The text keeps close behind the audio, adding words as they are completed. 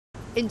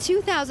In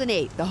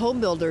 2008, the home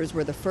builders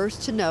were the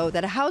first to know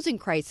that a housing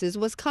crisis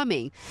was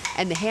coming,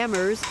 and the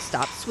hammers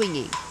stopped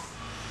swinging.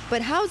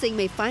 But housing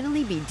may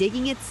finally be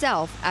digging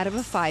itself out of a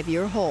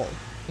 5-year hole.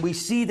 We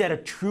see that a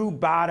true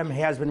bottom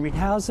has been reached.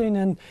 Housing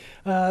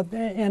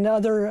and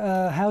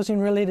other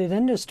housing-related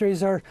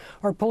industries are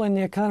pulling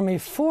the economy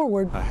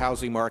forward. The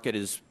housing market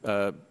is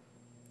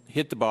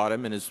hit the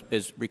bottom and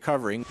is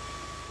recovering.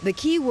 The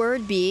key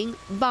word being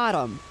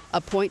bottom,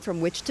 a point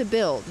from which to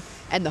build,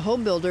 and the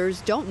home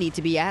builders don't need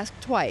to be asked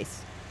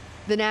twice.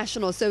 The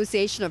National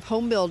Association of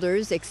Home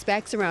Builders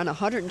expects around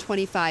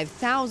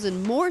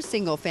 125,000 more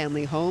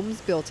single-family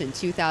homes built in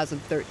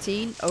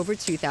 2013 over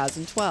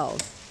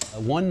 2012.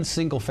 One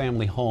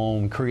single-family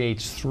home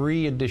creates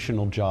 3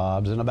 additional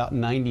jobs and about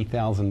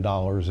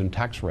 $90,000 in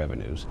tax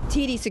revenues.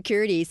 TD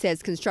Security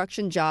says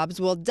construction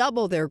jobs will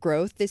double their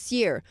growth this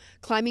year,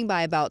 climbing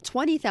by about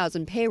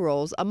 20,000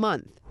 payrolls a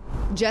month.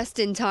 Just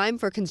in time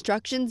for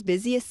construction's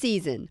busiest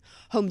season,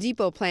 Home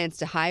Depot plans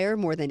to hire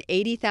more than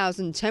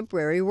 80,000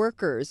 temporary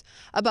workers,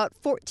 about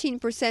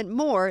 14%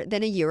 more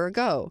than a year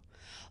ago.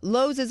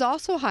 Lowe's is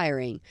also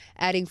hiring,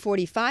 adding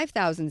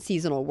 45,000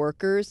 seasonal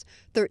workers,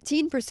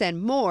 13%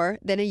 more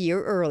than a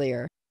year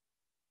earlier.